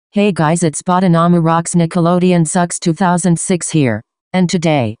Hey guys, it's Badanamu Rocks Nickelodeon Sucks 2006 here. And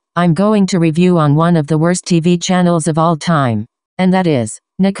today, I'm going to review on one of the worst TV channels of all time. And that is,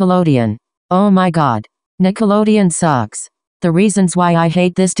 Nickelodeon. Oh my god. Nickelodeon sucks. The reasons why I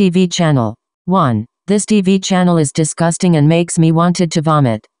hate this TV channel. 1. This TV channel is disgusting and makes me wanted to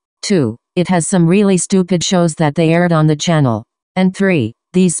vomit. 2. It has some really stupid shows that they aired on the channel. And 3.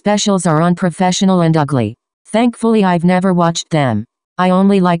 These specials are unprofessional and ugly. Thankfully I've never watched them. I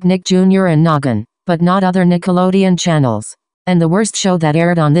only like Nick Jr. and Noggin, but not other Nickelodeon channels. And the worst show that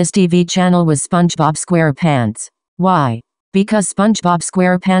aired on this TV channel was SpongeBob SquarePants. Why? Because SpongeBob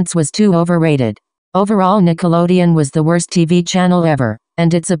SquarePants was too overrated. Overall, Nickelodeon was the worst TV channel ever,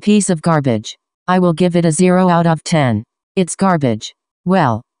 and it's a piece of garbage. I will give it a 0 out of 10. It's garbage.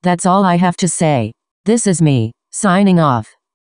 Well, that's all I have to say. This is me, signing off.